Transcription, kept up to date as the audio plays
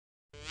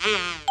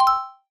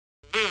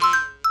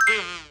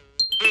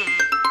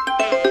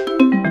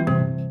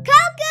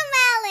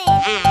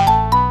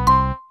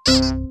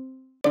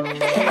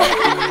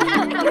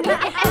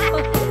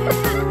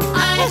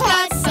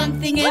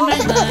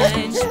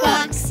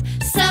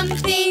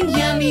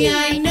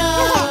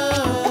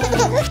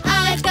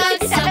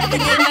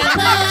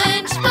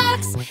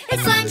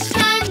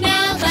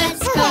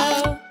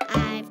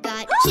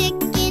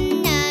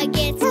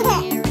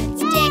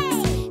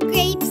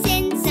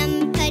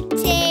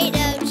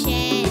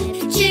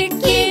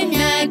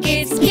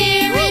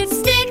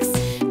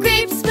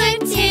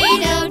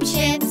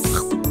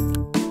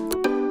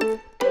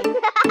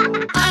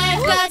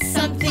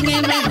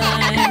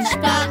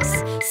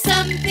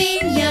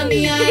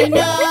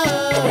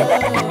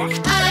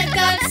I've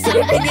got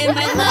something in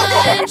my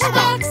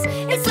lunchbox.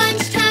 It's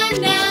lunchtime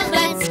now,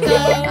 let's go.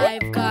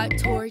 I've got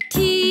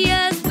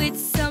tortillas with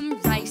some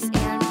rice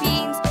and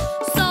beans,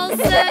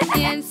 salsa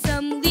and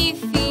some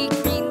leafy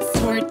greens.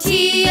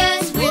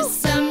 Tortillas with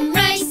some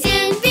rice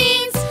and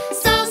beans,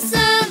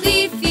 salsa,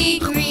 leafy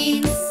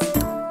greens.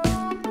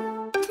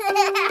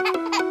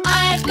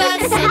 I've got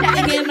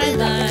something in my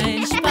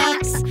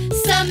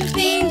lunchbox,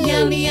 something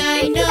yummy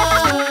I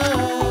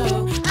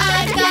know.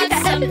 I've got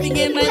something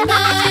in my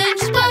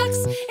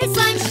lunchbox. It's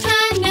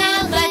lunchtime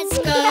now, let's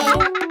go.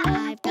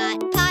 I've got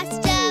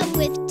pasta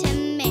with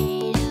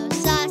tomato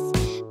sauce,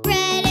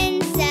 bread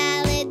and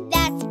salad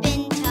that's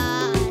been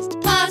tossed.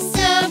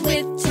 Pasta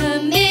with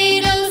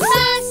tomato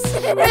sauce,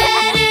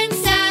 bread and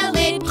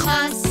salad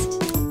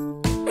tossed.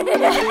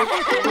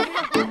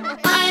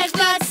 I've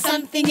got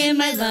something in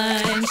my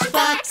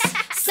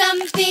lunchbox,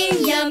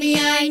 something yummy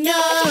I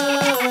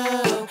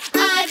know.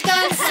 I've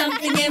got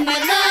something in my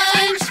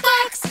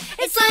lunchbox.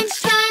 It's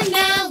lunchtime.